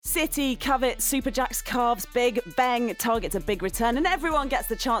City covet Super Jack's calves, Big Bang targets a big return, and everyone gets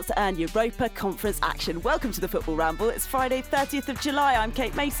the chance to earn Europa Conference action. Welcome to the Football Ramble. It's Friday, 30th of July. I'm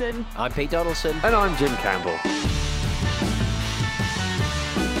Kate Mason. I'm Pete Donaldson. And I'm Jim Campbell.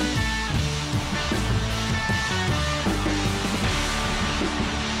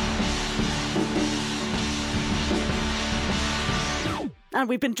 And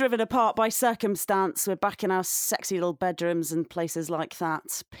we've been driven apart by circumstance. We're back in our sexy little bedrooms and places like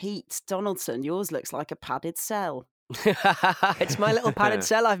that. Pete Donaldson, yours looks like a padded cell. It's my little padded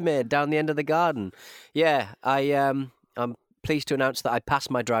cell I've made down the end of the garden. Yeah, I'm pleased to announce that I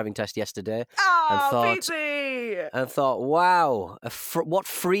passed my driving test yesterday. And thought, wow, what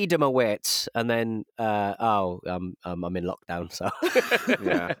freedom awaits. And then, I'm in lockdown, so.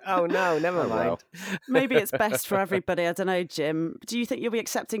 Yeah. Oh, no, never mind. Well. Maybe it's best for everybody. I don't know, Jim. Do you think you'll be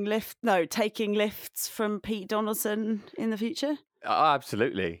taking lifts from Pete Donaldson in the future?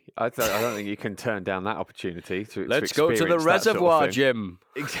 Absolutely. I don't think you can turn down that opportunity to Let's go to the experience that reservoir, sort of Jim.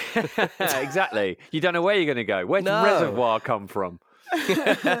 Exactly. You don't know where you're going to go. Where's the reservoir come from? Is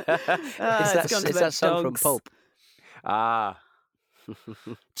that song from Pulp? Ah.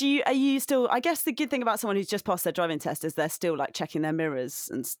 Are you still, I guess the good thing about someone who's just passed their driving test is they're still like checking their mirrors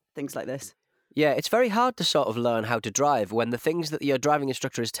and things like this. Yeah, it's very hard to sort of learn how to drive when the things that your driving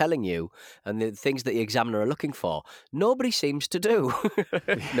instructor is telling you and the things that the examiner are looking for, nobody seems to do.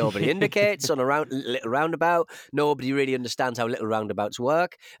 Nobody indicates on a little roundabout. Nobody really understands how little roundabouts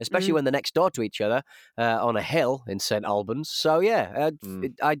work, especially when they're next door to each other on a hill in St Albans. So yeah,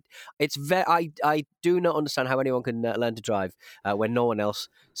 I do not understand how anyone can learn to drive when no one else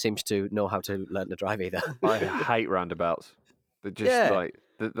seems to know how to learn to drive either. I hate roundabouts. They're just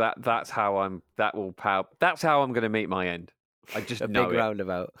that's how I'm going to meet my end. I just know big it.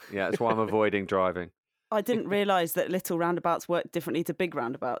 Roundabout. Yeah, that's why I'm avoiding driving. I didn't realise that little roundabouts work differently to big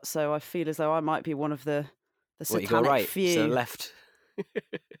roundabouts, so I feel as though I might be one of the satanic you go right, few. so left.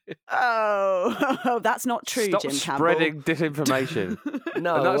 Oh, that's not true, Stop Jim Campbell. spreading disinformation.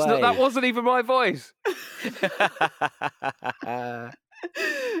 No And that wasn't even my voice.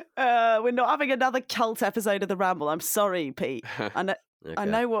 We're not having another cult episode of the Ramble. I'm sorry, Pete. I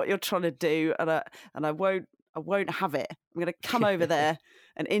know what you're trying to do, and I won't have it. I'm going to come over there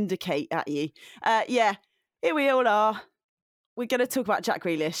and indicate at you. Here we all are. We're going to talk about Jack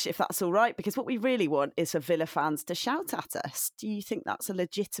Grealish, if that's all right, because what we really want is for Villa fans to shout at us. Do you think that's a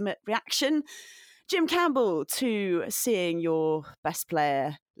legitimate reaction, Jim Campbell, to seeing your best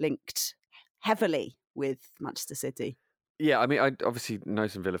player linked heavily with Manchester City? Yeah, I mean, I obviously know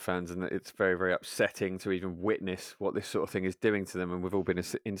some Villa fans, and it's very, very upsetting to even witness what this sort of thing is doing to them. And we've all been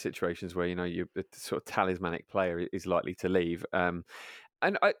in situations where, you the sort of talismanic player is likely to leave. I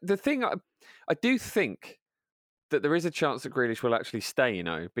do think that there is a chance that Grealish will actually stay,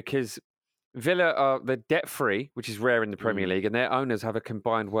 because Villa they're debt-free, which is rare in the Premier League, and their owners have a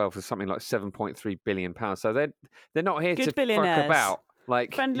combined wealth of something like £7.3 billion. So they're not here to fuck about.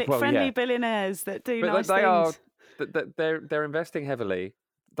 Like friendly billionaires that do nice they things. They're investing heavily.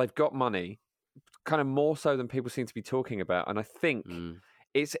 They've got money, kind of more so than people seem to be talking about. And I think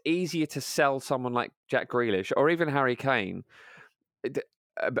it's easier to sell someone like Jack Grealish or even Harry Kane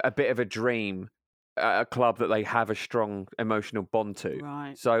a bit of a dream at a club that they have a strong emotional bond to.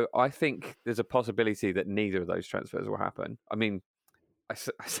 Right. So I think there's a possibility that neither of those transfers will happen. I mean, I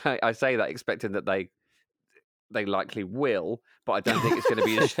say that expecting that they likely will, but I don't think it's going to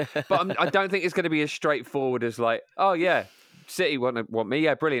be. I don't think it's going to be as straightforward as like, oh yeah, City want me,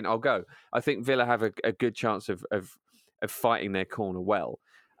 yeah, brilliant, I'll go. I think Villa have a good chance of fighting their corner well.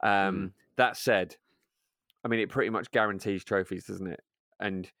 That said, I mean, it pretty much guarantees trophies, doesn't it?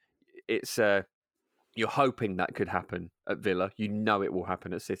 And it's you're hoping that could happen at Villa. You know it will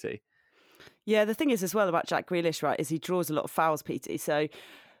happen at City. Yeah, the thing is as well about Jack Grealish, right, is he draws a lot of fouls, Petey. So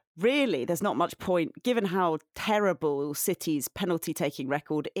really, there's not much point, given how terrible City's penalty-taking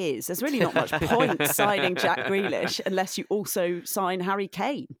record is, there's really not much point signing Jack Grealish unless you also sign Harry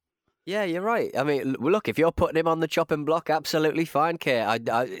Kane. Yeah, you're right. I mean, look, if you're putting him on the chopping block, absolutely fine, Kate.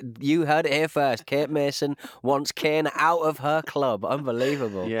 You heard it here first. Kate Mason wants Kane out of her club.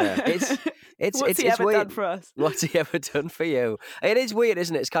 Unbelievable. Yeah. What's he ever weird. done for us? What's he ever done for you? It is weird,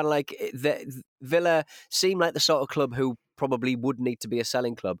 isn't it? It's kind of like Villa seem like the sort of club who probably would need to be a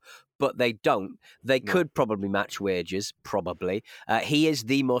selling club, but they don't. They could probably match wages, probably. He is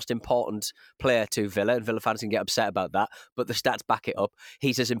the most important player to Villa, and Villa fans can get upset about that, but the stats back it up.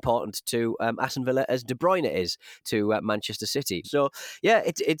 He's as important to Aston Villa as De Bruyne is to Manchester City. So, yeah,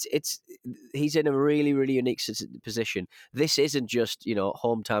 he's in a really, really unique position. This isn't just,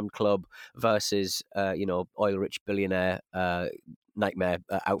 hometown club versus, oil-rich billionaire nightmare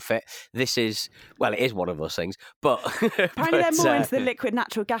outfit. This is, well, it is one of those things, but apparently they're more into the liquid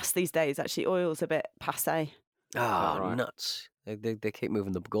natural gas these days. Actually, oil's a bit passé. Right. Nuts. They keep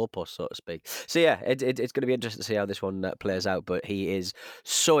moving the goalposts, so to speak. So yeah, it's going to be interesting to see how this one plays out. But he is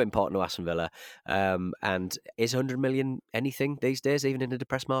so important to Aston Villa. And is 100 million anything these days, even in a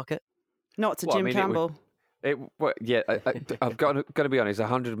depressed market? Not to Jim Campbell. I've got to be honest.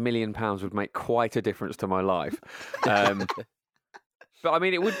 £100 million would make quite a difference to my life. But I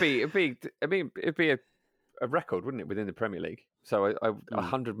mean, it'd be a record, wouldn't it, within the Premier League? So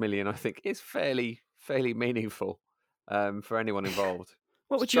 100 million, I think, is fairly meaningful for anyone involved.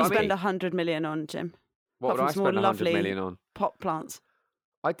 What would you spend 100 million on, Jim? What would I spend 100 million on? Pot plants.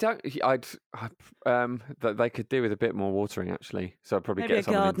 They could do with a bit more watering, actually. So I'd probably get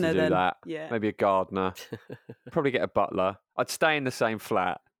someone in to do that. Yeah. Maybe a gardener. Probably get a butler. I'd stay in the same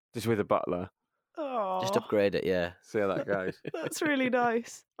flat, just with a butler. Oh, just upgrade it, yeah. See how that goes. That's really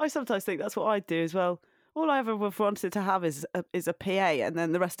nice. I sometimes think that's what I'd do as well. All I ever wanted to have is a PA, and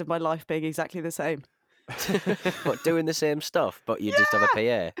then the rest of my life being exactly the same. What, doing the same stuff, but you just have a PA?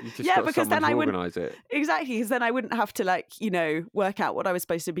 You just because then I wouldn't organise it. Exactly, because then I wouldn't have to work out what I was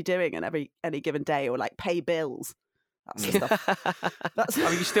supposed to be doing on any given day, or pay bills. That sort of stuff. I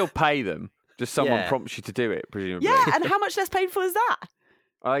mean, you still pay them. Just someone prompts you to do it, presumably. Yeah, and how much less painful is that?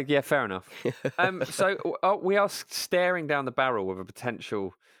 Yeah, fair enough. So we are staring down the barrel of a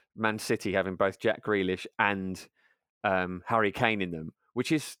potential Man City having both Jack Grealish and Harry Kane in them,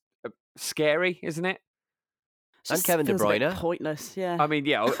 which is scary, isn't it? And Kevin De Bruyne. Pointless, yeah. I mean,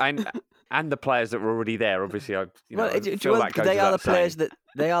 yeah, and the players that were already there. Obviously, they are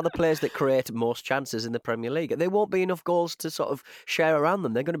the players that create most chances in the Premier League. There won't be enough goals to sort of share around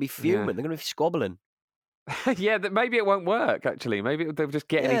them. They're going to be fuming. They're going to be squabbling. Yeah, maybe it won't work. Actually, maybe they'll just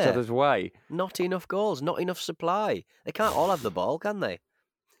get in each other's way. Not enough goals. Not enough supply. They can't all have the ball, can they?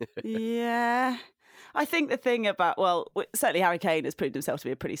 Yeah. I think the thing about, certainly Harry Kane has proved himself to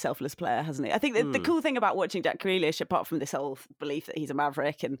be a pretty selfless player, hasn't he? I think the cool thing about watching Jack Grealish, apart from this whole belief that he's a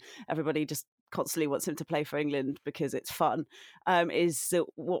maverick and everybody just constantly wants him to play for England because it's fun, is that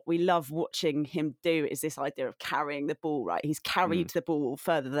what we love watching him do is this idea of carrying the ball, right? He's carried the ball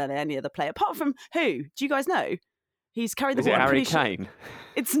further than any other player, apart from who? Do you guys know? He's carried the ball. Is it Harry Kane?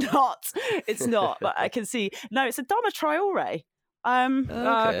 It's not, but I can see. No, it's Adama Traore.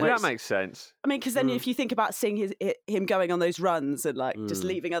 That makes sense. I mean, because then if you think about seeing him going on those runs and just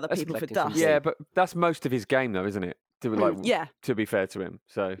leaving other people for dust. Yeah, but that's most of his game, though, isn't it? To be fair to him.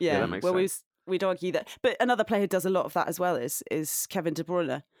 So yeah, that makes sense. We'd argue that. But another player who does a lot of that as well is Kevin De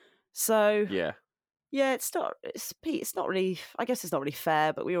Bruyne. So yeah, it's not really. I guess it's not really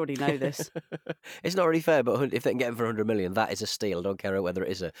fair, but we already know this. It's not really fair, but if they can get him for 100 million, that is a steal. I don't care whether it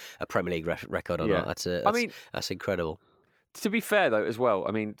is a Premier League record or not. That's incredible. To be fair, though, as well,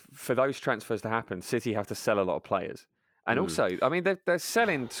 I mean, for those transfers to happen, City have to sell a lot of players. And also, I mean, they're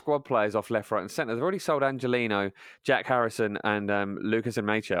selling squad players off left, right and centre. They've already sold Angelino, Jack Harrison and Lucas and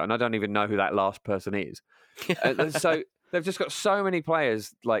Mecha, and I don't even know who that last person is. So they've just got so many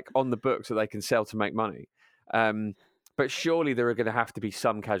players on the books that they can sell to make money. But surely there are going to have to be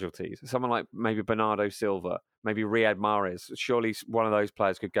some casualties. Someone like maybe Bernardo Silva, maybe Riyad Mahrez. Surely one of those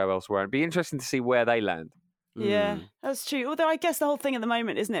players could go elsewhere. It'd be interesting to see where they land. Yeah, that's true. Although I guess the whole thing at the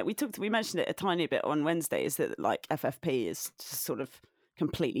moment, isn't it? We mentioned it a tiny bit on Wednesday, is that FFP is just sort of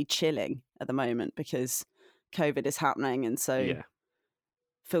completely chilling at the moment because COVID is happening, and so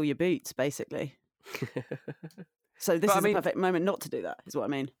fill your boots basically. So this is the perfect moment not to do that, is what I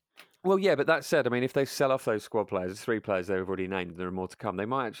mean. Well, yeah, but that said, I mean, if they sell off those squad players, 3 players they've already named, there are more to come. They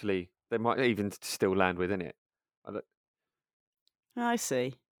might even still land within it. I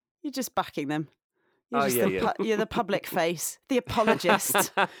see. You're just backing them. You're the public face, the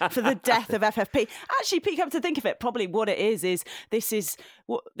apologist for the death of FFP. Actually, Pete, come to think of it, probably what it is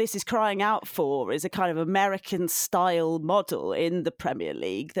what this is crying out for is a kind of American-style model in the Premier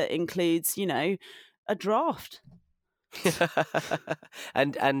League that includes, a draft.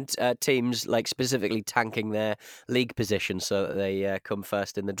 and teams specifically tanking their league position so that they come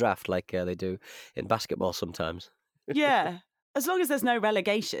first in the draft, like they do in basketball sometimes. Yeah, as long as there's no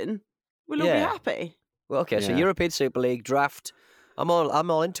relegation, we'll all be happy. Well, okay, so European Super League draft, I'm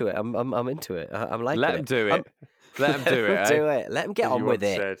all into it. I'm into it. I'm liking it. Let them do it. Let them do it. Do it. Let them get on with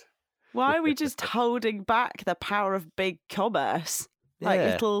it. Why are we just holding back the power of big commerce?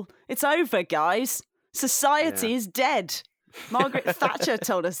 It's over, guys. Society is dead. Margaret Thatcher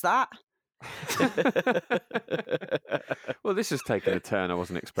told us that. Well, this has taken a turn I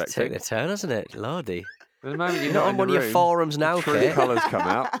wasn't expecting. It's taken a turn, hasn't it? Lordy. The moment you're not on one of your forums now, true Kate. colours come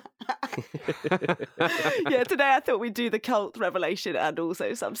out. Yeah, today I thought we'd do the cult revelation and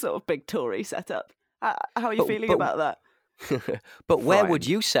also some sort of big Tory setup. How are you feeling about that? But where would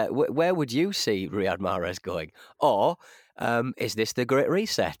you see Riyad Mahrez going? Or is this the Great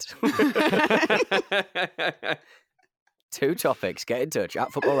Reset? 2 topics. Get in touch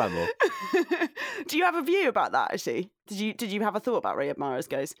at Football Ramble. Do you have a view about that? Actually, did you have a thought about Riyad Mahrez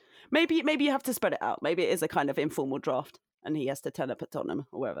goes? Maybe you have to spread it out. Maybe it is a kind of informal draft, and he has to turn up at Tottenham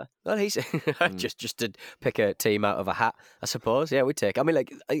or wherever. Well, he's just to pick a team out of a hat, I suppose. Yeah, we take. I mean,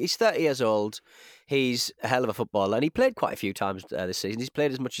 like, he's 30 years old. He's a hell of a footballer, and he played quite a few times this season. He's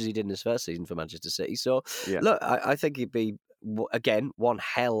played as much as he did in his first season for Manchester City. So, look, I think he'd be again one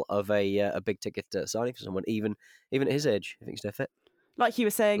hell of a big ticket signing for someone, even at his age. I think he's fit. Like you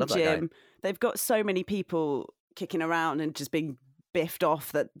were saying, Jim, they've got so many people kicking around and just being biffed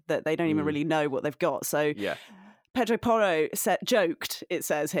off that they don't even really know what they've got. So Pedro Porro joked, it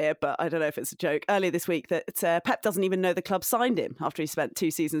says here, but I don't know if it's a joke, earlier this week that Pep doesn't even know the club signed him after he spent 2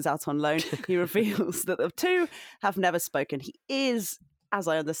 seasons out on loan. He reveals that the two have never spoken. He is, as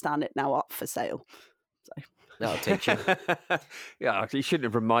I understand it, now up for sale. So that'll teach him. Yeah, you shouldn't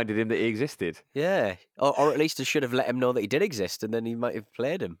have reminded him that he existed. Yeah, or at least I should have let him know that he did exist, and then he might have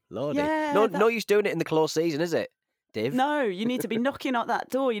played him. Lordy. Yeah, no use doing it in the close season, is it, Dave? No, you need to be knocking at that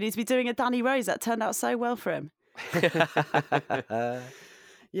door. You need to be doing a Danny Rose. That turned out so well for him.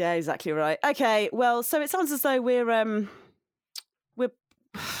 Yeah, exactly right. Okay, well, so it sounds as though we're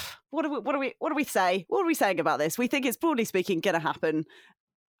what do we say? What are we saying about this? We think it's, broadly speaking, going to happen,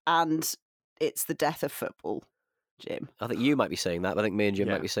 and it's the death of football. Jim, I think you might be saying that, but I think me and Jim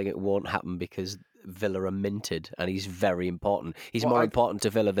might be saying it won't happen because Villa are minted, and he's very important. He's more important to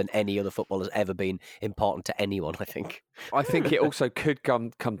Villa than any other footballer's ever been important to anyone, I think. I think it also could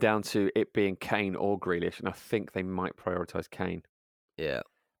come down to it being Kane or Grealish, and I think they might prioritise Kane. Yeah.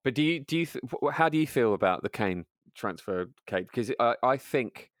 But how do you feel about the Kane transfer, Kate? Because I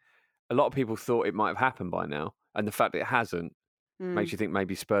think a lot of people thought it might have happened by now, and the fact that it hasn't makes you think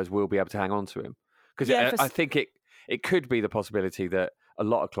maybe Spurs will be able to hang on to him. Because I think it could be the possibility that a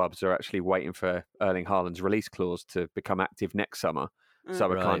lot of clubs are actually waiting for Erling Haaland's release clause to become active next summer. So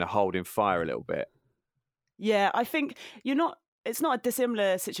we're kind of holding fire a little bit. Yeah, I think it's not a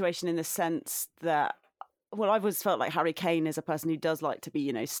dissimilar situation in the sense that, well, I've always felt like Harry Kane is a person who does like to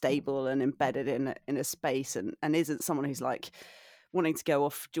be, stable and embedded in a space and isn't someone who's like wanting to go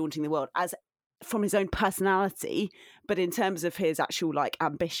off jaunting the world as from his own personality, but in terms of his actual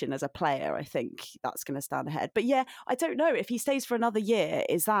ambition as a player, I think that's going to stand ahead. But yeah, I don't know if he stays for another year.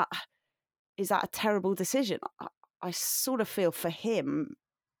 Is that a terrible decision? I sort of feel for him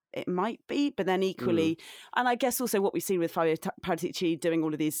it might be, but then equally, and I guess also what we've seen with Fabio Paratici doing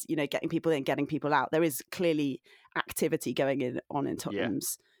all of these, getting people in, getting people out. There is clearly activity going on in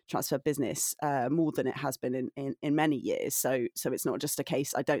Tottenham's transfer business more than it has been in many years. So it's not just a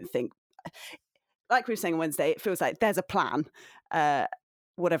case. I don't think. Like we were saying on Wednesday, it feels like there's a plan,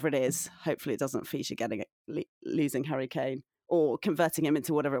 whatever it is. Hopefully it doesn't feature losing Harry Kane or converting him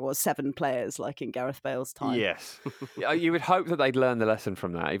into whatever it was, 7 players like in Gareth Bale's time. Yes. You would hope that they'd learn the lesson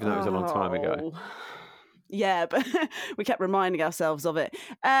from that, even though it was a long time ago. Yeah, but we kept reminding ourselves of it.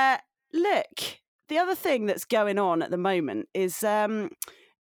 Look, the other thing that's going on at the moment is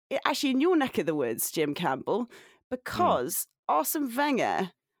actually in your neck of the woods, Jim Campbell, because Arsene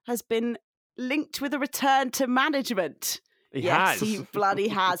Wenger has been linked with a return to management. He has. He bloody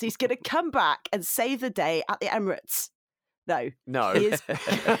has. He's going to come back and save the day at the Emirates. No. He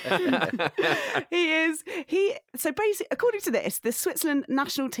is. So basically, according to this, the Switzerland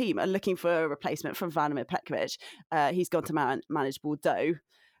national team are looking for a replacement for Vladimir Petkovic. He's gone to manage Bordeaux.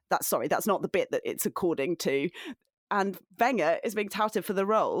 That's not the bit that it's according to. And Wenger is being touted for the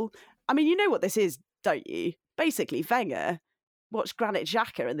role. I mean, you know what this is, don't you? Basically, Wenger watched Granit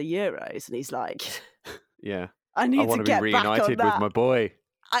Xhaka in the Euros, and he's like, "Yeah, I want to be reunited with my boy.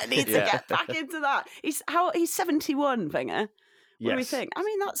 I need to get back into that." He's 71, Wenger. What do we think? I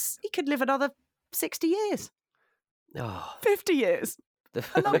mean, he could live another 60 years, 50 years.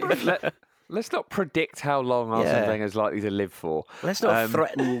 Let's not predict how long Arsene Wenger's likely to live for. Let's not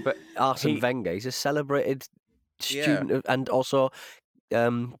threaten Arsene Wenger. He's a celebrated student and also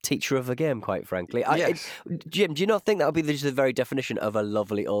teacher of the game, quite frankly. Yes. Jim, do you not think that would be just the very definition of a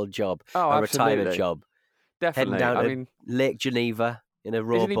lovely old job? Oh, a absolutely. retirement job? Definitely. Heading down to Lake Geneva in a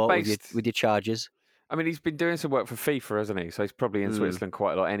rowboat with your charges. I mean, he's been doing some work for FIFA, hasn't he? So he's probably in Switzerland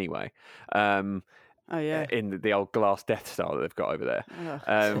quite a lot anyway. In the old glass Death Star that they've got over there.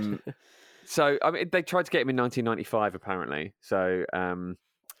 So, I mean, they tried to get him in 1995, apparently. So,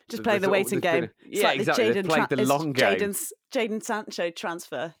 do Just playing the waiting game. Yeah, like exactly. They played the long game. Jadon Sancho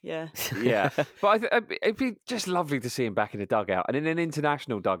transfer. Yeah. Yeah, but it'd be just lovely to see him back in a dugout and in an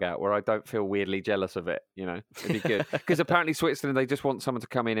international dugout where I don't feel weirdly jealous of it. It'd be good because apparently Switzerland, they just want someone to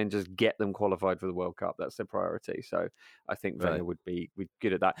come in and just get them qualified for the World Cup. That's their priority. So I think Wenger would be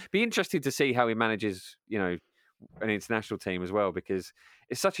good at that. Be interested to see how he manages, an international team as well, because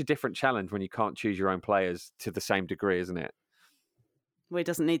it's such a different challenge when you can't choose your own players to the same degree, isn't it? Well, he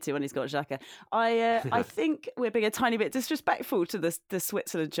doesn't need to when he's got Xhaka. I think we're being a tiny bit disrespectful to the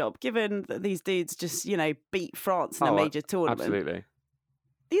Switzerland job, given that these dudes just, beat France in a major tournament. Absolutely.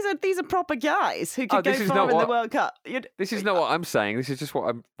 These are proper guys who could go far in the World Cup. This is not what I'm saying. This is just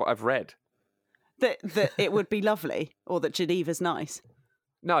what I've read. That it would be lovely, or that Geneva's nice.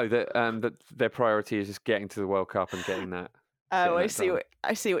 No, that their priority is just getting to the World Cup and getting that. Oh, I see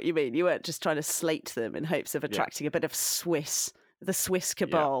what you mean. You weren't just trying to slate them in hopes of attracting a bit of the Swiss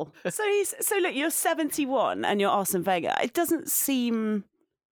cabal. Yeah. So look, you're 71 and you're Arsene Wenger. It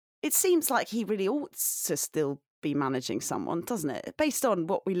seems like he really ought to still be managing someone, doesn't it? Based on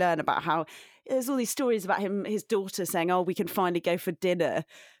what we learn about how there's all these stories about his daughter saying, "Oh, we can finally go for dinner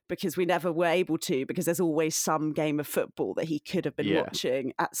because we never were able to, because there's always some game of football that he could have been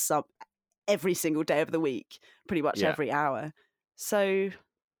watching at every single day of the week, pretty much every hour." So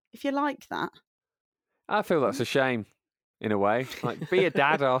if you like that, I feel that's a shame. In a way, like, be a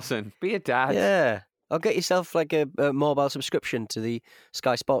dad, Arsene. Be a dad. Yeah. Or get yourself like a mobile subscription to the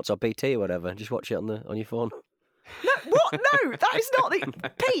Sky Sports or BT or whatever, and just watch it on your phone. No, what? No, that is not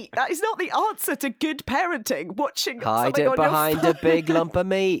Pete. That is not the answer to good parenting. Hide it behind a big lump of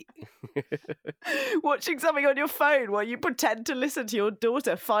meat. Watching something on your phone while you pretend to listen to your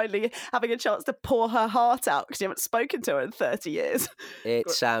daughter finally having a chance to pour her heart out because you haven't spoken to her in 30 years.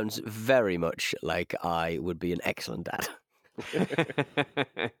 It sounds very much like I would be an excellent dad.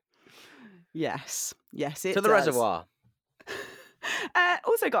 Yes, it to the does. reservoir.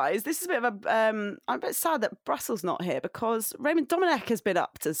 Also, guys, this is a bit of I'm a bit sad that Brussels not here, because Raymond Domenech has been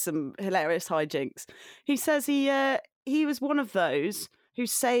up to some hilarious hijinks. He says he was one of those who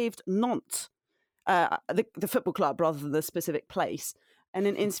saved Nantes, the football club rather than the specific place, in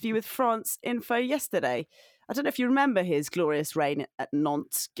an interview with France Info yesterday. I don't know if you remember his glorious reign at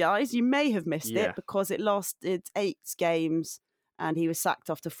Nantes, guys. You may have missed it because it lasted 8 games and he was sacked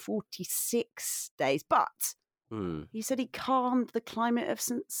after 46 days. But he said he calmed the climate of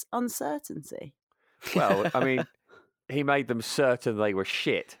uncertainty. Well, I mean, he made them certain they were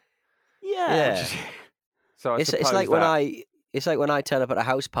shit. Yeah. So it's like when I turn up at a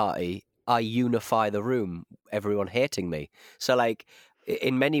house party, I unify the room, everyone hating me. So like,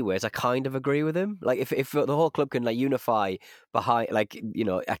 in many ways, I kind of agree with him. Like, if the whole club can unify behind,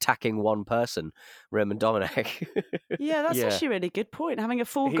 attacking one person, Raymond Domenech. Yeah, that's actually a really good point. Having a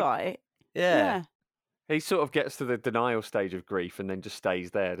fall guy. Yeah. He sort of gets to the denial stage of grief and then just stays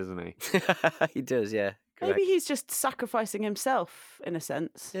there, doesn't he? He does, yeah. Correct. Maybe he's just sacrificing himself, in a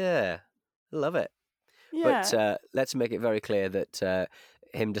sense. Yeah, I love it. Yeah. But let's make it very clear that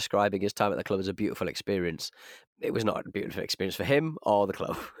him describing his time at the club as a beautiful experience, it was not a beautiful experience for him or the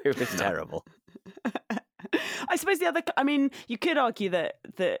club. It was terrible. I suppose you could argue that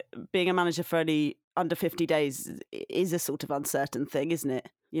being a manager for only under 50 days is a sort of uncertain thing, isn't it?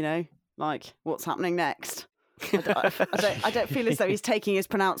 Like, what's happening next? I don't feel as though he's taking his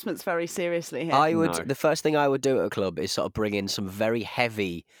pronouncements very seriously here. The first thing I would do at a club is sort of bring in some very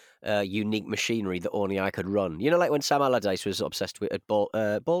heavy, unique machinery that only I could run. Like when Sam Allardyce was obsessed with at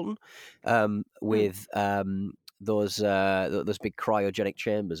Bolton, with those big cryogenic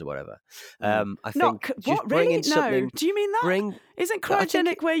chambers or whatever. I think just bring in something. No, do you mean that? Isn't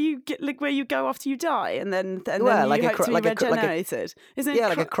cryogenic where you go after you die and then you hope to be regenerated? Isn't it?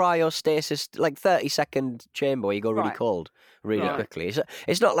 Like a cryostasis, like 30-second chamber where you go really cold really quickly.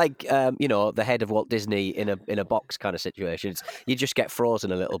 It's not like the head of Walt Disney in a box kind of situation. You just get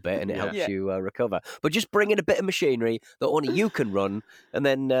frozen a little bit and it helps you recover. But just bring in a bit of machinery that only you can run, and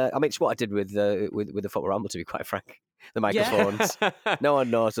then it's what I did with the Football Ramble, to be quite frank. The microphones. No one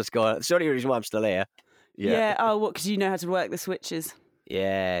knows what's going on. It's the only reason why I'm still here. Yeah. Oh, what? Because you know how to work the switches.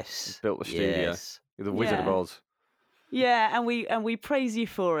 Yes. Built the studio. Yes. You're the Wizard of Oz. Yeah, and we praise you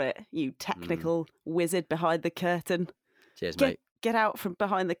for it, you technical wizard behind the curtain. Cheers, mate. Get out from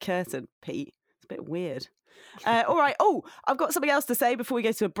behind the curtain, Pete. It's a bit weird. All right. Oh, I've got something else to say before we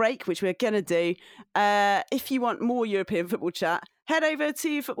go to a break, which we're going to do. If you want more European football chat, head over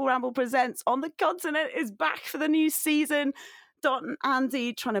to Football Ramble Presents On the Continent is back for the new season. Dot and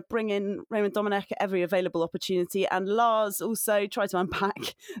Andy trying to bring in Raymond Domenech at every available opportunity, and Lars also tried to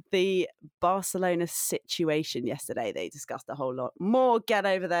unpack the Barcelona situation yesterday. They discussed a whole lot more. Get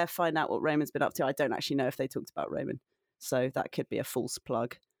over there, find out what Raymond's been up to. I don't actually know if they talked about Raymond, so that could be a false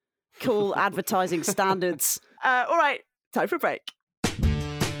plug. Cool advertising standards. All right, time for a break.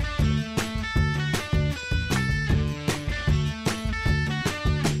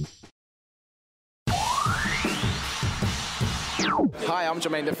 Hi, I'm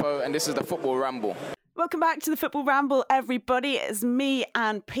Jermaine Defoe, and this is the Football Ramble. Welcome back to the Football Ramble, everybody. It's me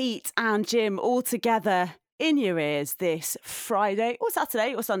and Pete and Jim all together in your ears this Friday or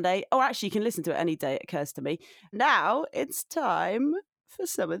Saturday or Sunday. Or actually, you can listen to it any day, it occurs to me. Now it's time for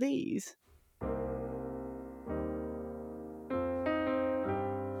some of these.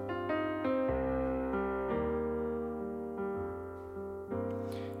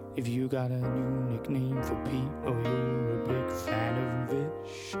 If you got a new nickname for Pete, or you're a big fan of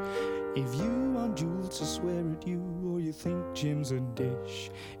Vish, if you want Jules to swear at you, or you think Jim's a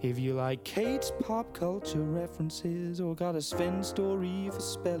dish, if you like Kate's pop culture references, or got a Sven story for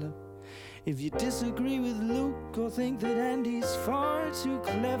Speller, if you disagree with Luke, or think that Andy's far too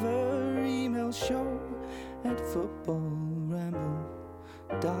clever, email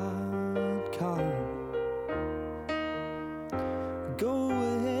show@footballramble.com. Go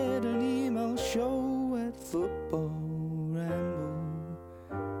ahead and email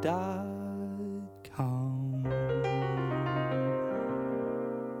show@footballramble.com.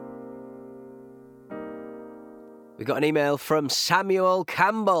 We got an email from Samuel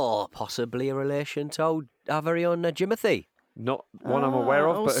Campbell, possibly a relation to our very own Jimothy. Not one I'm aware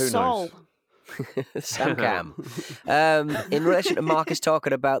of, but who knows? Sam Cam. In relation to Marcus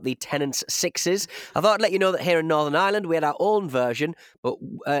talking about the Tenants Sixes, I thought I'd let you know that here in Northern Ireland we had our own version, but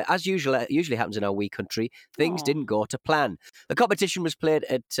as usually happens in our wee country, things didn't go to plan. The competition was played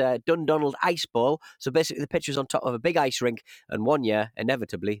at Dundonald Ice Bowl, so basically the pitch was on top of a big ice rink, and one year,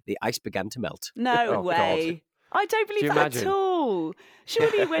 inevitably, the ice began to melt. No way. God. I don't believe that imagine? at all.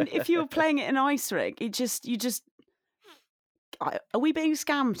 Surely if you were playing it in an ice rink, you just... Are we being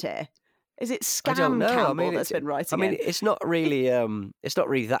scammed here? Is it Scam I don't know. Campbell that's been writing I mean, it? it's not really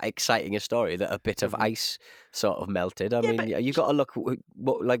that exciting a story that a bit of ice sort of melted. I mean, you got to look who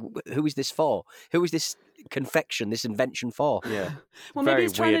is this for? Who is this invention for? Yeah. Well, maybe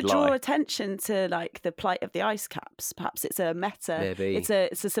he's trying to draw attention to like the plight of the ice caps. Perhaps it's a meta. Maybe. It's a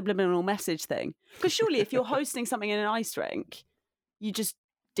subliminal message thing. Because surely, if you're hosting something in an ice rink, you just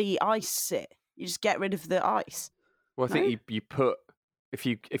de-ice it. You just get rid of the ice. Well, I think you put. If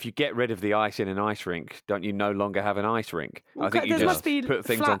you get rid of the ice in an ice rink, don't you no longer have an ice rink? Well, I think you just put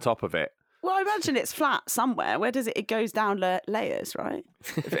things flat on top of it. Well, I imagine it's flat somewhere. Where does it? It goes down layers, right?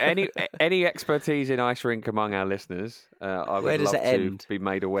 If any expertise in ice rink among our listeners, I would love to be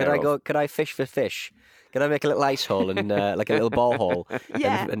made aware of. Could I fish for fish? Could I make a little ice hole and like a little ball hole?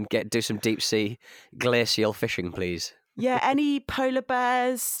 Yeah. And do some deep sea glacial fishing, please? Yeah, any polar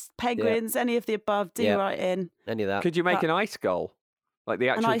bears, penguins, any of the above, write in. Any of that. Could you make an ice goal? Like the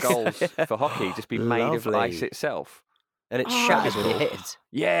actual goals for hockey, just be made of ice itself. And it shatters when you hit it.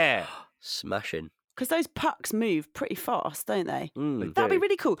 Yeah. Smashing. Because those pucks move pretty fast, don't they? Mm. That'd be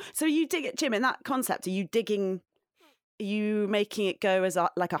really cool. So you dig it, Jim, in that concept, are you making it go as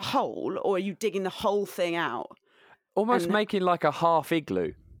like a hole, or are you digging the whole thing out? Almost making like a half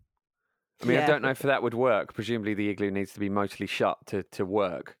igloo. I mean, Yeah. I don't know if that would work. Presumably the igloo needs to be mostly shut to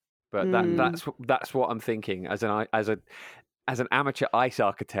work. But that's what I'm thinking as an amateur ice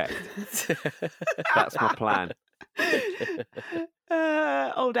architect. That's my plan.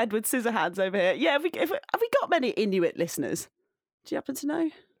 Old Edward Scissorhands over here. Yeah, have we got many Inuit listeners? Do you happen to know?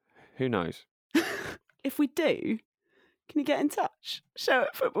 Who knows? If we do, can you get in touch? Show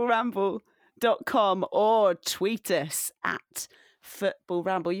at footballramble.com or tweet us at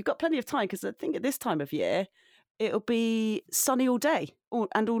footballramble. You've got plenty of time because I think at this time of year it'll be sunny all day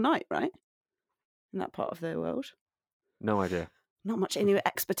and all night, right? In that part of the world. No idea. Not much Inuit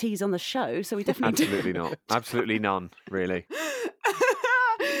expertise on the show, so we definitely Absolutely not. Absolutely none, really.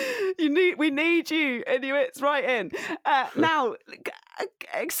 We need you, Inuits, right in. Now,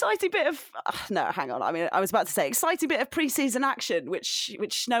 exciting bit of no, hang on. I mean, I was about to say exciting bit of pre-season action, which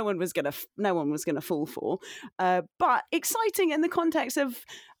no one was gonna fall for, but exciting in the context of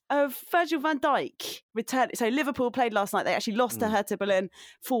Virgil van Dijk return. So Liverpool played last night. They actually lost to Hertha Berlin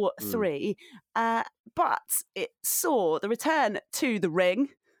 4-3, but it saw the return to the ring.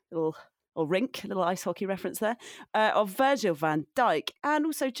 Little or rink, a little ice hockey reference there, of Virgil van Dijk and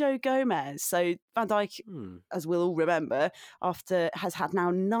also Joe Gomez. So Van Dijk, as we'll all remember, has had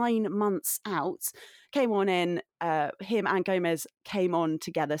now 9 months out, came on in, him and Gomez came on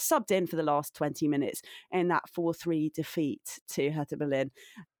together, subbed in for the last 20 minutes in that 4-3 defeat to Hertha Berlin.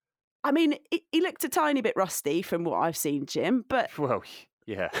 I mean, he looked a tiny bit rusty from what I've seen, Jim, but... Well,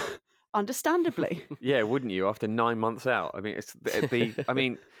 yeah. Understandably. Yeah, wouldn't you, after 9 months out? I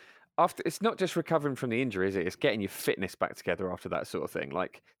mean, after, it's not just recovering from the injury, is it? It's getting your fitness back together after that sort of thing.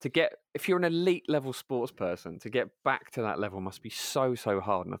 Like, if you're an elite level sports person, to get back to that level must be so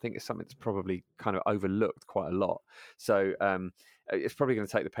hard. And I think it's something that's probably kind of overlooked quite a lot. So it's probably going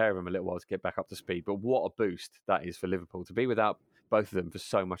to take the pair of them a little while to get back up to speed. But what a boost that is for Liverpool. To be without both of them for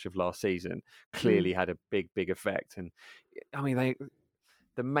so much of last season clearly had a big effect. And I mean,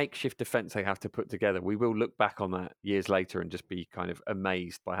 the makeshift defence they have to put together, we will look back on that years later and just be kind of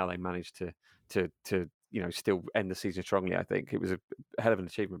amazed by how they managed to still end the season strongly. I think it was a hell of an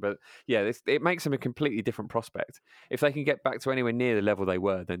achievement. But yeah, it makes them a completely different prospect. If they can get back to anywhere near the level they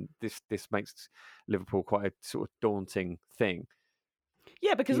were, then this makes Liverpool quite a sort of daunting thing.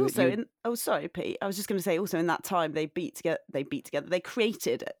 Yeah, because sorry, Pete. I was just going to say, also in that time they beat together. They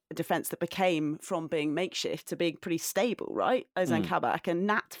created a defence that became from being makeshift to being pretty stable, right? Ozan Kabak and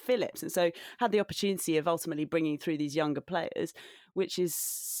Nat Phillips, and so had the opportunity of ultimately bringing through these younger players, which is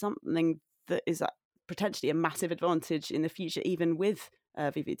something that is potentially a massive advantage in the future, even with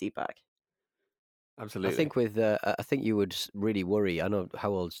VVD back. Absolutely. I think you would really worry. I know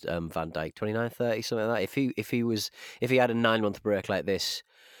how old's Van Dijk, 29, 30, something like that. If he had a 9-month break like this,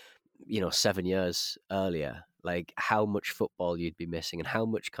 7 years earlier, like how much football you'd be missing and how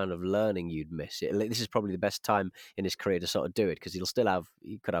much kind of learning you'd miss. This is probably the best time in his career to sort of do it, because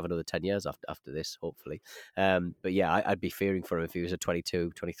he could have another 10 years after this, hopefully. But yeah, I'd be fearing for him if he was a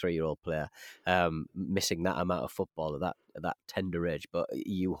 22, 23-year-old player, missing that amount of football at that tender age. But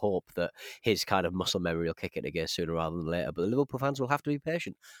you hope that his kind of muscle memory will kick into gear sooner rather than later. But the Liverpool fans will have to be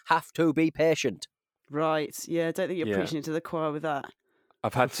patient. Right. Yeah, I don't think you're preaching it to the choir with that.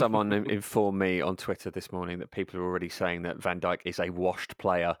 I've had someone inform me on Twitter this morning that people are already saying that Van Dijk is a washed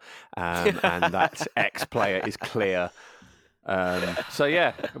player, and that ex-player is clear. So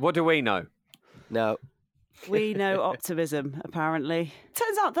yeah, what do we know? No. We know optimism, apparently.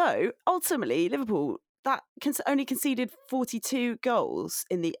 Turns out, though, ultimately, Liverpool only conceded 42 goals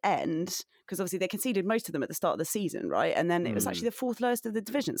in the end, because obviously they conceded most of them at the start of the season, right? And then it was actually the fourth lowest of the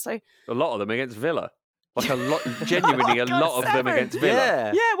division. So a lot of them against Villa. Like genuinely a lot of them against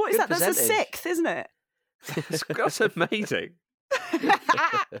Villa. Yeah, what is that? That's a 6th, isn't it? That's amazing.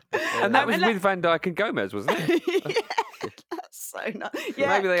 And that was with Van Dijk and Gomez, wasn't it? Yeah, that's so nice. Yeah,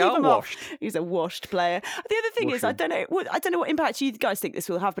 maybe they are washed. He's a washed player. The other thing is, I don't know what impact you guys think this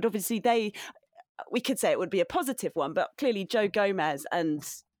will have, but obviously we could say it would be a positive one, but clearly Joe Gomez and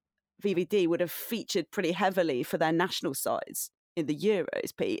VVD would have featured pretty heavily for their national sides in the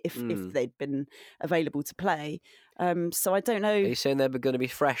Euros, Pete, if they'd been available to play. So I don't know. Are you saying they're going to be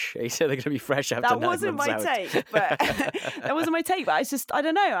fresh? Are you saying they're going to be fresh after 9 months out? That wasn't my take, but I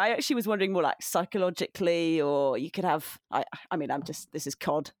don't know. I actually was wondering more like psychologically, or you could have, this is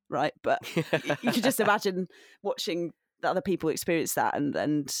COD, right? But you could just imagine watching the other people experience that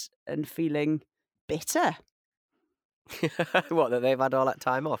and feeling bitter. What, that they've had all that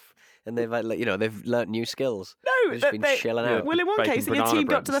time off? And they've they've learnt new skills. No, they've just been chilling out. Well, in one case, your team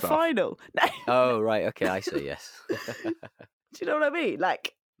got to the final. No. Oh, right. Okay, I see. Yes. Do you know what I mean?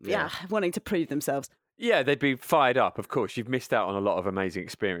 Like, yeah, wanting to prove themselves. Yeah, they'd be fired up. Of course, you've missed out on a lot of amazing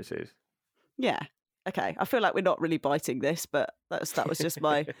experiences. Yeah. Okay. I feel like we're not really biting this, but that was just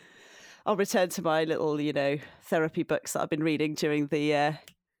my. I'll return to my little, therapy books that I've been reading during the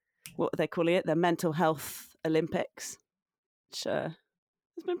what are they calling it? The Mental Health Olympics. Which,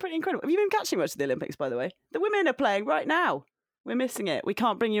 it's been pretty incredible. Have you been catching much of the Olympics, by the way? The women are playing right now. We're missing it. We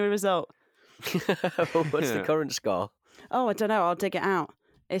can't bring you a result. What's the current score? Oh, I don't know. I'll dig it out.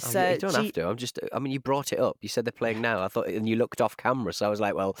 It's you don't have to. You brought it up. You said they're playing now. I thought, and you looked off camera, so I was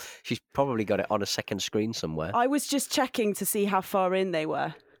like, well, she's probably got it on a second screen somewhere. I was just checking to see how far in they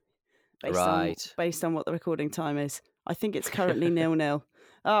were. Based on what the recording time is. I think it's currently 0-0.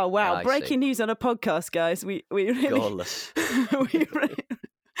 Oh, wow. Breaking news on a podcast, guys. We really... Goalless.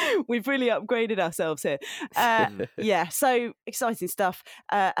 We've really upgraded ourselves here. Yeah, so exciting stuff.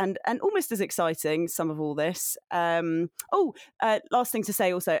 And almost as exciting, some of all this. Last thing to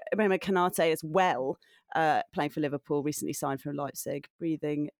say also, Ibrahima Konate as well, playing for Liverpool, recently signed for Leipzig,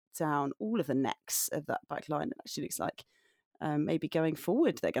 breathing down all of the necks of that back line. It actually looks like maybe going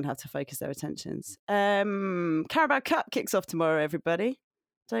forward, they're going to have to focus their attentions. Carabao Cup kicks off tomorrow, everybody.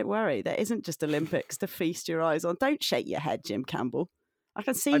 Don't worry, there isn't just Olympics to feast your eyes on. Don't shake your head, Jim Campbell. I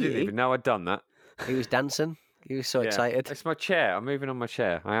can see I you. didn't even know I'd done that. He was dancing. He was so Yeah. excited. It's my chair. I'm moving on my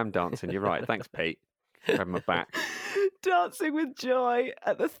chair. I am dancing. You're right. Thanks, Pete. Having my back. Dancing with joy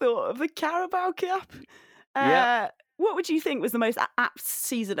at the thought of the Carabao Cup. Yeah. What would you think was the most apt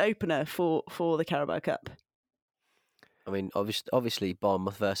season opener for the Carabao Cup? I mean, obviously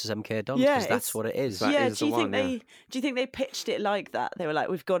Bournemouth versus MK Dons, Yeah, because that's what it is. That yeah, is do you the think one, yeah. do you think they pitched it like that? They were like,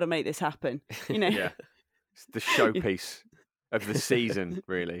 "We've got to make this happen," you know? Yeah. It's the showpiece of the season,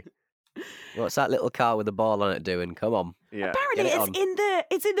 really. What's that little car with the ball on it doing? Come on. Yeah. Apparently, Get it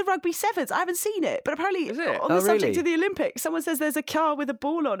it's in the rugby sevens. I haven't seen it, but apparently, Is it? on the Oh, subject really? of the Olympics, someone says there's a car with a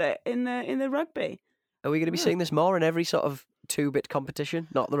ball on it in the rugby. Are we going to be seeing this more in every sort of 2-bit competition?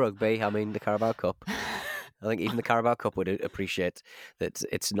 Not the rugby, I mean the Carabao Cup. I think even the Carabao Cup would appreciate that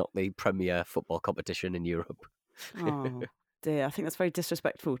it's not the premier football competition in Europe. Oh dear, I think that's very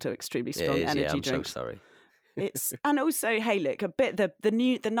disrespectful to extremely It strong is, energy yeah, I'm drinks. so sorry. It's and also, hey, look, a bit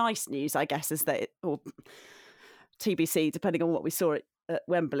the nice news, I guess, is that or TBC, depending on what we saw at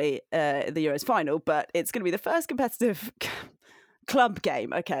Wembley, the Euros final, but it's going to be the first competitive club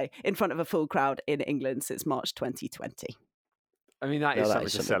game, in front of a full crowd in England since March 2020. I mean, that is something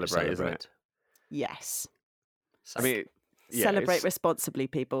to celebrate, isn't it? Yes. I mean, yeah, Celebrate it's- responsibly,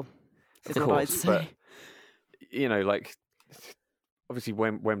 people. Is Of what I'd course, say. but you know, like obviously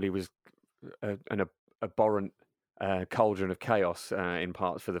Wembley was an abhorrent cauldron of chaos in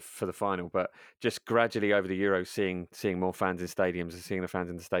parts for the final, but just gradually over the Euros, seeing more fans in stadiums and seeing the fans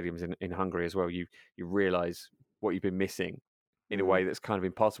in the stadiums in Hungary as well, you realise what you've been missing in a way that's kind of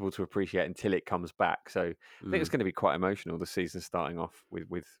impossible to appreciate until it comes back. So I think it's going to be quite emotional. The season starting off with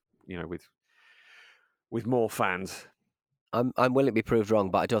more fans. I'm willing to be proved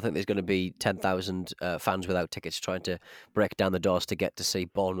wrong, but I don't think there's going to be 10,000 fans without tickets trying to break down the doors to get to see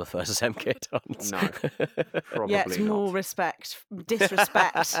Bournemouth versus MK Dons. No, probably Yeah, it's not. more disrespect for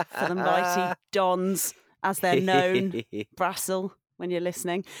the mighty Dons, as they're known. Brassel, when you're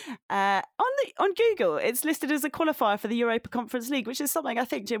listening. On Google, it's listed as a qualifier for the Europa Conference League, which is something I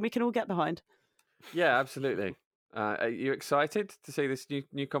think, Jim, we can all get behind. Yeah, absolutely. Are you excited to see this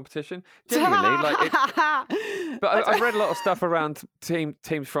new competition? Genuinely, but I've read a lot of stuff around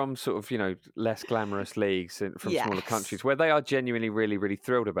teams from sort of less glamorous leagues and from smaller countries where they are genuinely really really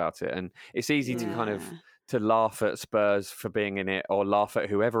thrilled about it, and it's easy to kind of to laugh at Spurs for being in it, or laugh at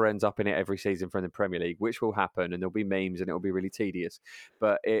whoever ends up in it every season from the Premier League, which will happen, and there'll be memes and it'll be really tedious.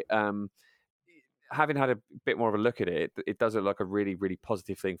 But it having had a bit more of a look at it, it does look like a really, really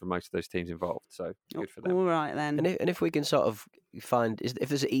positive thing for most of those teams involved. So good for them. All right, then. And if we can sort of find, if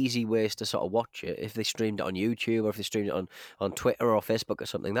there's easy ways to sort of watch it, if they streamed it on YouTube or if they streamed it on Twitter or Facebook or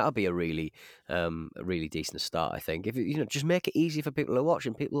something, that'll be a really decent start, I think. If just make it easy for people to watch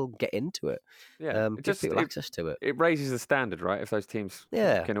and people will get into it. Yeah, give people access to it. It raises the standard, right? If those teams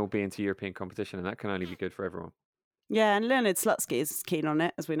Yeah. can all be into European competition, and that can only be good for everyone. Yeah, and Leonard Slutsky is keen on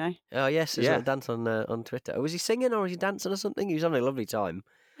it, as we know. Oh yes, there's a dance on Twitter. Was he singing or was he dancing or something? He was having a lovely time.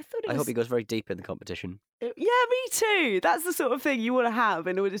 I hope he goes very deep in the competition. Yeah, me too. That's the sort of thing you want to have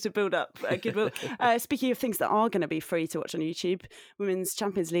in order to build up a goodwill. Speaking of things that are going to be free to watch on YouTube, Women's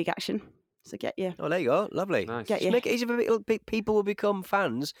Champions League action. So get you. Oh, there you go. Lovely. Nice. Get Just you. make it easy for people. People will become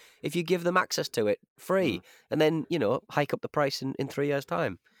fans if you give them access to it free, and then hike up the price in 3 years'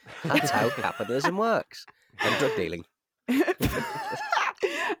 time. That's how capitalism works. And drug dealing. Have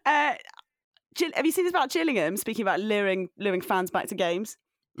you seen this about Gillingham? Speaking about luring fans back to games.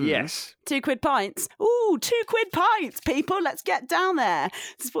 Yes. £2 pints. Ooh, £2 pints, people. Let's get down there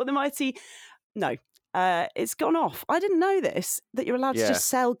to support the mighty. No, it's gone off. I didn't know this, that you're allowed to just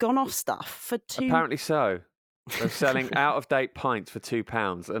sell gone off stuff for £2. Apparently so. They're selling out of date pints for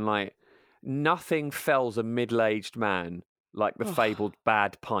 £2, and nothing fells a middle-aged man like the fabled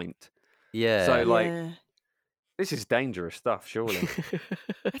bad pint. Yeah. So this is dangerous stuff, surely. I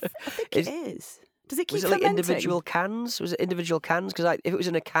think it is. Does it keep Was it fermenting? like individual cans? Was it individual cans? Because if it was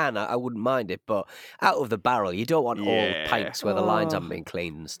in a can, I wouldn't mind it. But out of the barrel, you don't want all the pints where the lines haven't been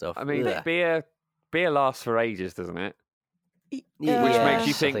cleaned and stuff. I mean, Ugh. beer lasts for ages, doesn't it? Yeah, Which makes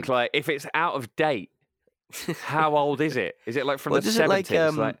you I think, if it's out of date, how old is it? Is it from Well, the does it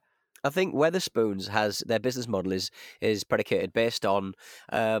 70s? I think Weatherspoons has their business model is predicated based on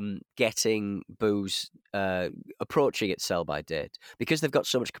getting booze approaching its sell by date, because they've got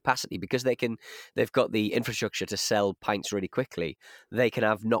so much capacity, because they've got the infrastructure to sell pints really quickly. They can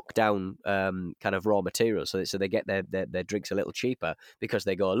have knockdown kind of raw materials, so they get their drinks a little cheaper, because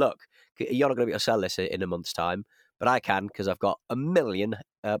they go, look, you're not going to be able to sell this in a month's time, but I can, because I've got a million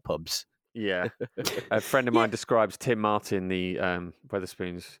pubs. Yeah. A friend of mine describes Tim Martin, the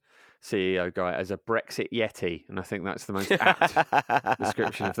Wetherspoons CEO guy, as a Brexit Yeti, and I think that's the most apt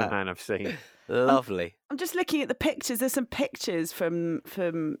description of the man I've seen. Lovely. I'm just looking at the pictures. There's some pictures from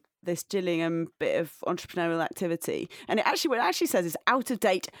this Gillingham bit of entrepreneurial activity, and what it actually says is out of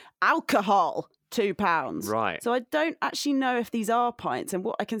date alcohol, £2. Right. So I don't actually know if these are pints, and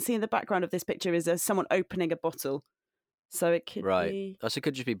what I can see in the background of this picture is someone opening a bottle. So it could be. Oh, so it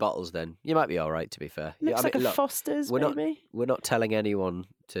could just be bottles then. You might be all right, to be fair. Looks like a Foster's, maybe. We're not telling anyone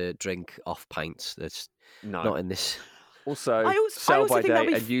to drink off pints. That's not in this. Also, sell by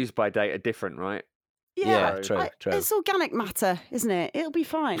date and use by date are different, right? Yeah, true. It's organic matter, isn't it? It'll be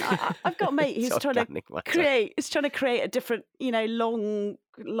fine. I've got a mate who's trying to create a different,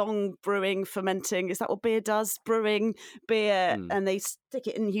 long brewing, fermenting. Is that what beer does? Brewing beer, and they stick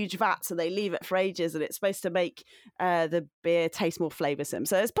it in huge vats and they leave it for ages, and it's supposed to make the beer taste more flavoursome.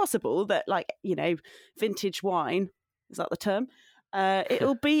 So it's possible that, vintage wine, is that the term?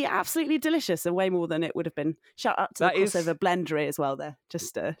 It'll be absolutely delicious and way more than it would have been. Shout out to the Crossover Blendery as well there,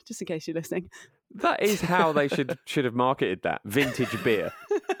 just in case you're listening. That is how they should have marketed that. Vintage beer.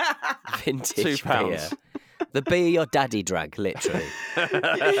 Vintage £2. beer. The beer your daddy drank, literally. Yeah,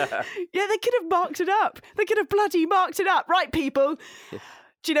 they could have marked it up. They could have bloody marked it up. Right, people. Do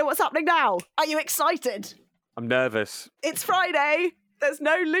you know what's happening now? Are you excited? I'm nervous. It's Friday. There's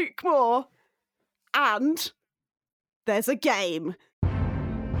no Luke Moore. And there's a game.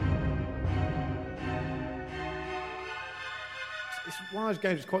 It's one of those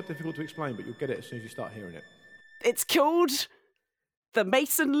games that's quite difficult to explain, but you'll get it as soon as you start hearing it. It's called the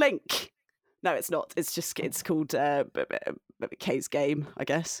Mason Link. No, it's not. It's called Kay's game, I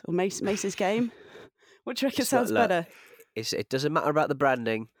guess, or Mace's game. What do you reckon sounds better? It doesn't matter about the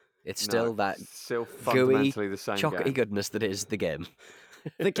branding. It's still still fundamentally the same chocolatey game. goodness that is the game.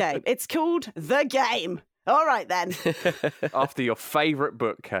 The game. It's called The Game. All right, then. After your favourite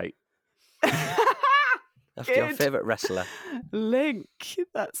book, Kate. After your favourite wrestler. Link.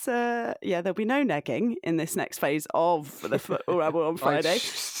 That's, there'll be no negging in this next phase of the Football Ramble on Friday. I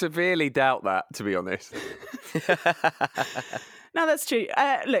severely doubt that, to be honest. No, that's true.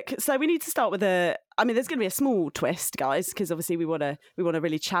 Look, so we need to start with there's going to be a small twist, guys, because obviously we want to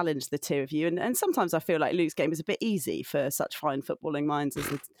really challenge the two of you. And sometimes I feel like Luke's game is a bit easy for such fine footballing minds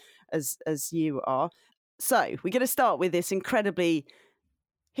as you are. So we're going to start with this incredibly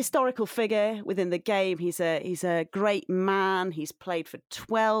historical figure within the game. He's a great man. He's played for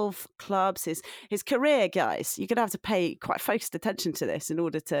 12 clubs. His career, guys, you're going to have to pay quite focused attention to this in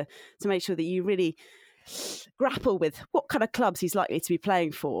order to make sure that you really grapple with what kind of clubs he's likely to be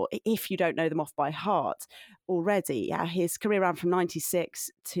playing for if you don't know them off by heart already. His career ran from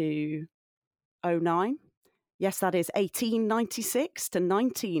 96 to 09. Yes, that is 1896 to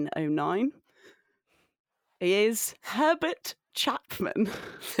 1909. He is Herbert Chapman.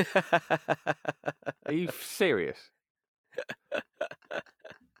 Are you serious?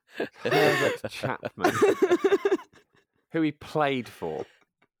 Herbert Chapman. Who he played for.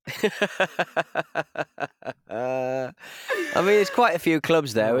 It's quite a few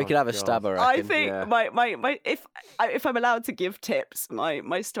clubs there. We could have a stab, I reckon. I think my if I'm allowed to give tips,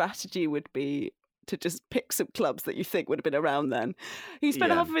 my strategy would be to just pick some clubs that you think would have been around then. He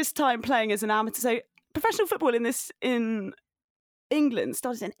spent half of his time playing as an amateur. So professional football in England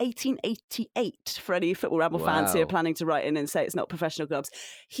started in 1888 for any Football Ramble fans who are planning to write in and say it's not professional clubs.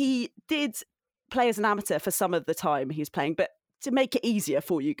 He did play as an amateur for some of the time he was playing, but to make it easier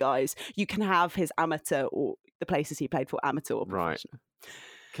for you guys, you can have his amateur or the places he played for amateur or professional.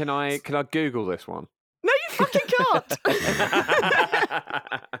 Right. Can I Google this one? No, you fucking can't.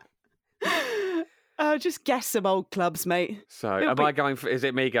 Just guess some old clubs, mate. So, I going for? Is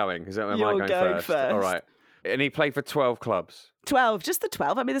it me going? Am I going first? All right. And he played for 12 clubs. 12, just the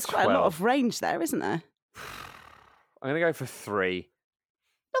 12. There's quite a lot of range there, isn't there? I'm going to go for 3.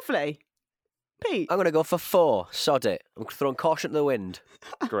 Lovely. Pete? I'm going to go for 4. Sod it. I'm throwing caution to the wind.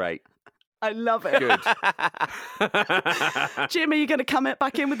 Great. I love it. Good. Jim, are you going to come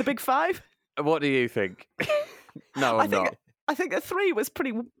back in with the big 5? What do you think? No, I'm not. I think the 3 was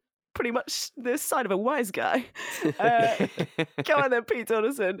pretty much the side of a wise guy. Go on then, Pete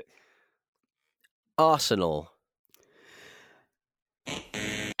Donnison. Arsenal.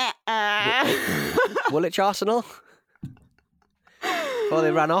 Woolwich Arsenal? Before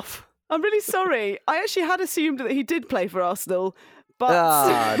they ran off? I'm really sorry. I actually had assumed that he did play for Arsenal,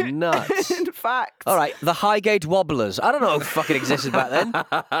 but nuts. in fact, all right, the Highgate Wobblers. I don't know who fucking existed back then.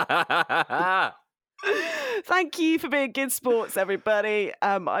 Thank you for being good sports, everybody.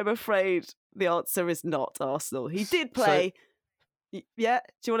 I'm afraid the answer is not Arsenal. He did play. Yeah,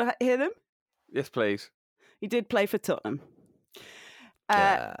 do you want to hear them? Yes, please. He did play for Tottenham.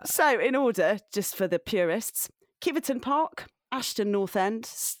 So, in order, just for the purists, Kiverton Park, Ashton North End,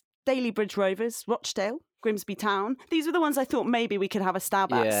 Stalybridge Rovers, Rochdale, Grimsby Town. These were the ones I thought maybe we could have a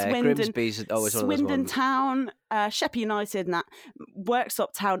stab at. Yeah, Grimsby's always one of those Swindon ones. Town, Sheppey United and that,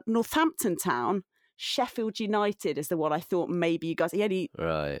 Worksop Town, Northampton Town, Sheffield United is the one I thought maybe you guys... He only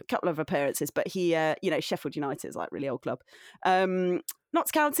a couple of appearances, but he, Sheffield United is like really old club.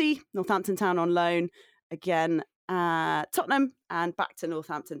 Notts County, Northampton Town on loan. Again, Tottenham and back to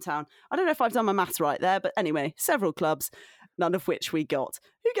Northampton Town. I don't know if I've done my maths right there, but anyway, several clubs, none of which we got.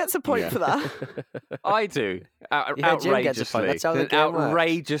 Who gets a point for that? I do. Jim gets a point. That's how the game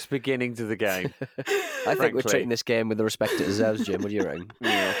outrageous beginning to the game. I think we're treating this game with the respect it deserves, Jim. What do you reckon?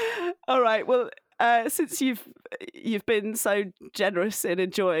 Yeah. All right. Well, since you've been so generous in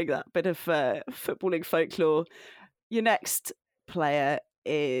enjoying that bit of footballing folklore, your next player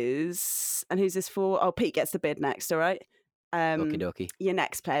is, and who's this for? Oh, Pete gets the bid next. All right. Okie dokie. Your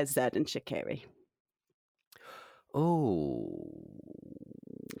next player is Xherdan Shaqiri. Oh.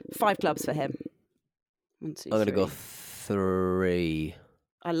 5 clubs for him. 1, 2, I'm going to go 3. 3.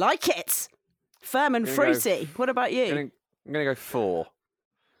 I like it. Firm and fruity. What about you? I'm going to go 4.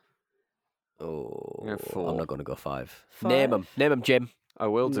 Oh, 4. I'm not going to go 5. 5. Name them, Jim. I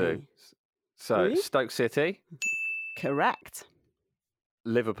will do. So, Really? Stoke City, Correct.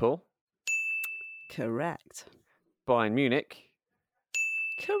 Liverpool, Correct. Bayern Munich,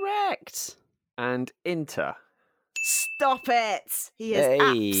 Correct. and Inter. Stop it. He has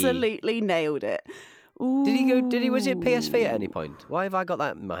absolutely nailed it. Ooh. Was it PSV at any point? Why have I got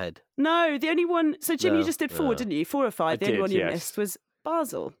that in my head? No, the only one. So, Jim, you No, just did 4, didn't you? 4 or 5. The only did, one you yes. missed was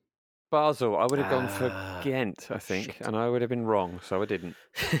Basel. Basel, I would have gone for Ghent, I think, shit. and I would have been wrong, so I didn't.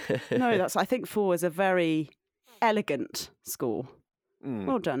 No, I think 4 is a very elegant score.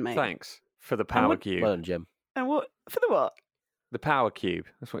 Well done, mate. Thanks for the power cube. Well done, Jim. And what for the what? The power cube.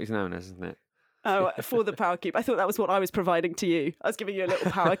 That's what he's known as, isn't it? Oh, for the power cube. I thought that was what I was providing to you. I was giving you a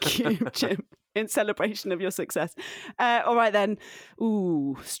little power cube, Jim, in celebration of your success. All right, then.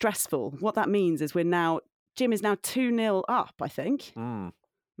 Ooh, stressful. What that means is Jim is now 2-0 up, I think.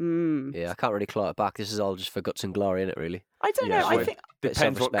 Yeah, I can't really claw it back. This is all just for guts and glory, isn't it, really? I don't know. I think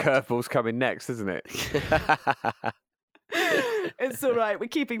Depends what self-respect. curveball's coming next, isn't it? it's all right. We're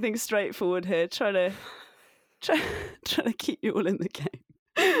keeping things straightforward here, trying to keep you all in the game.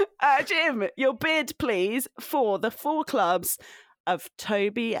 Jim, your bid, please, for the 4 clubs of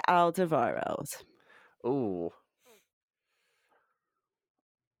Toby Alderweireld. Ooh.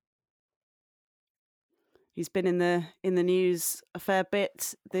 He's been in the news a fair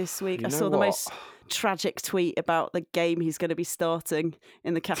bit this week. I saw the most tragic tweet about the game he's going to be starting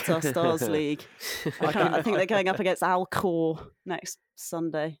in the Qatar Stars League. I think they're going up against Al Khor next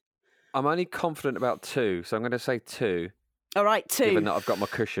Sunday. I'm only confident about 2, so I'm going to say 2. All right, 2. Given that I've got my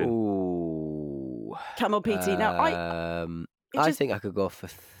cushion. Ooh. Come on, PT. Now, I think I could go for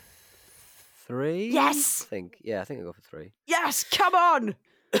 3. Yes! I think I'll go for 3. Yes, come on!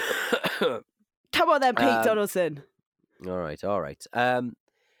 Come on then, Pete Donaldson. All right.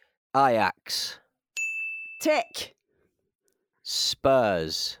 Ajax. Tick.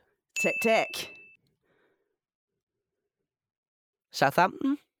 Spurs. Tick, tick.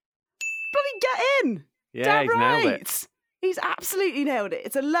 Southampton. Bloody get in! Yeah, Damn he's right. nailed it. He's absolutely nailed it.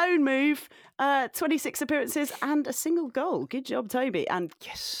 It's a loan move, 26 appearances and a single goal. Good job, Toby. And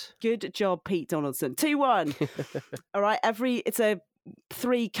Yes. good job, Pete Donaldson. 2-1. All right, it's a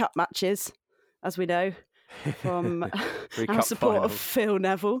 3 cup matches, as we know, from our cup support of finals. Phil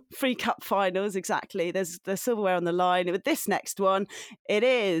Neville. 3 cup finals, exactly. There's silverware on the line. With this next one, it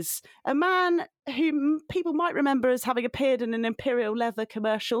is a man whom people might remember as having appeared in an Imperial Leather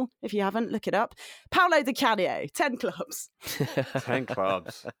commercial. If you haven't, look it up. Paolo Di Canio, 10 clubs. 10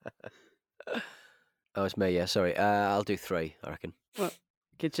 clubs. Oh, it's me. Yeah, sorry. I'll do 3. I reckon. Well,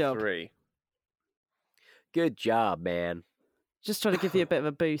 good job. 3. Good job, man. Just trying to give you a bit of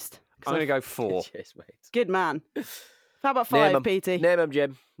a boost. I'm going to go 4. Cheers, mate. Good man. How about 5, Name PT? Name him,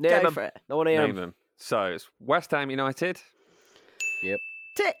 Jim. Name Go him. for it. I want to hear Name him. them. So it's West Ham United, Yep.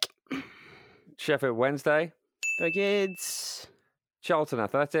 Tick. Sheffield Wednesday, Very good. Charlton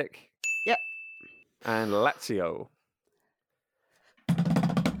Athletic. Yep. And Lazio.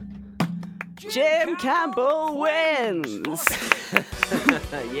 Jim Campbell wins.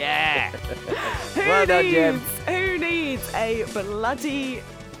 Yeah. Who Well done, Jim. Who needs a bloody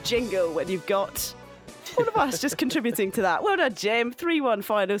jingle when you've got all of us just contributing to that? Well done, Jim. 3-1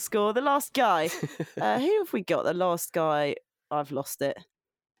 final score. The last guy. Who have we got? The last guy. I've lost it.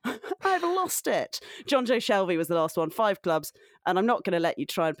 I've lost it. John Joe Shelby was the last one, 5 clubs, and I'm not going to let you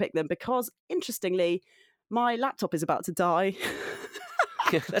try and pick them because, interestingly, my laptop is about to die.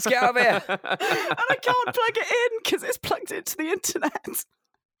 Let's get out of here. And I can't plug it in because it's plugged into the internet.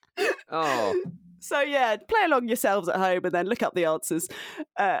 Oh. So, yeah, play along yourselves at home and then look up the answers.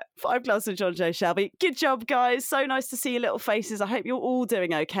 5 clubs for John Joe Shelby. Good job, guys. So nice to see your little faces. I hope you're all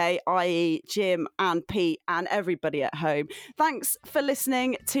doing okay, i.e. Jim and Pete and everybody at home. Thanks for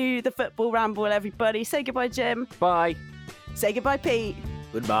listening to the Football Ramble, everybody. Say goodbye, Jim. Bye. Say goodbye, Pete.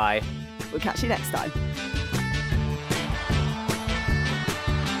 Goodbye. We'll catch you next time.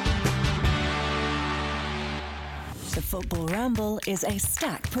 The Football Ramble is a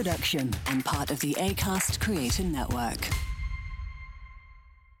Stack production and part of the Acast Creator Network.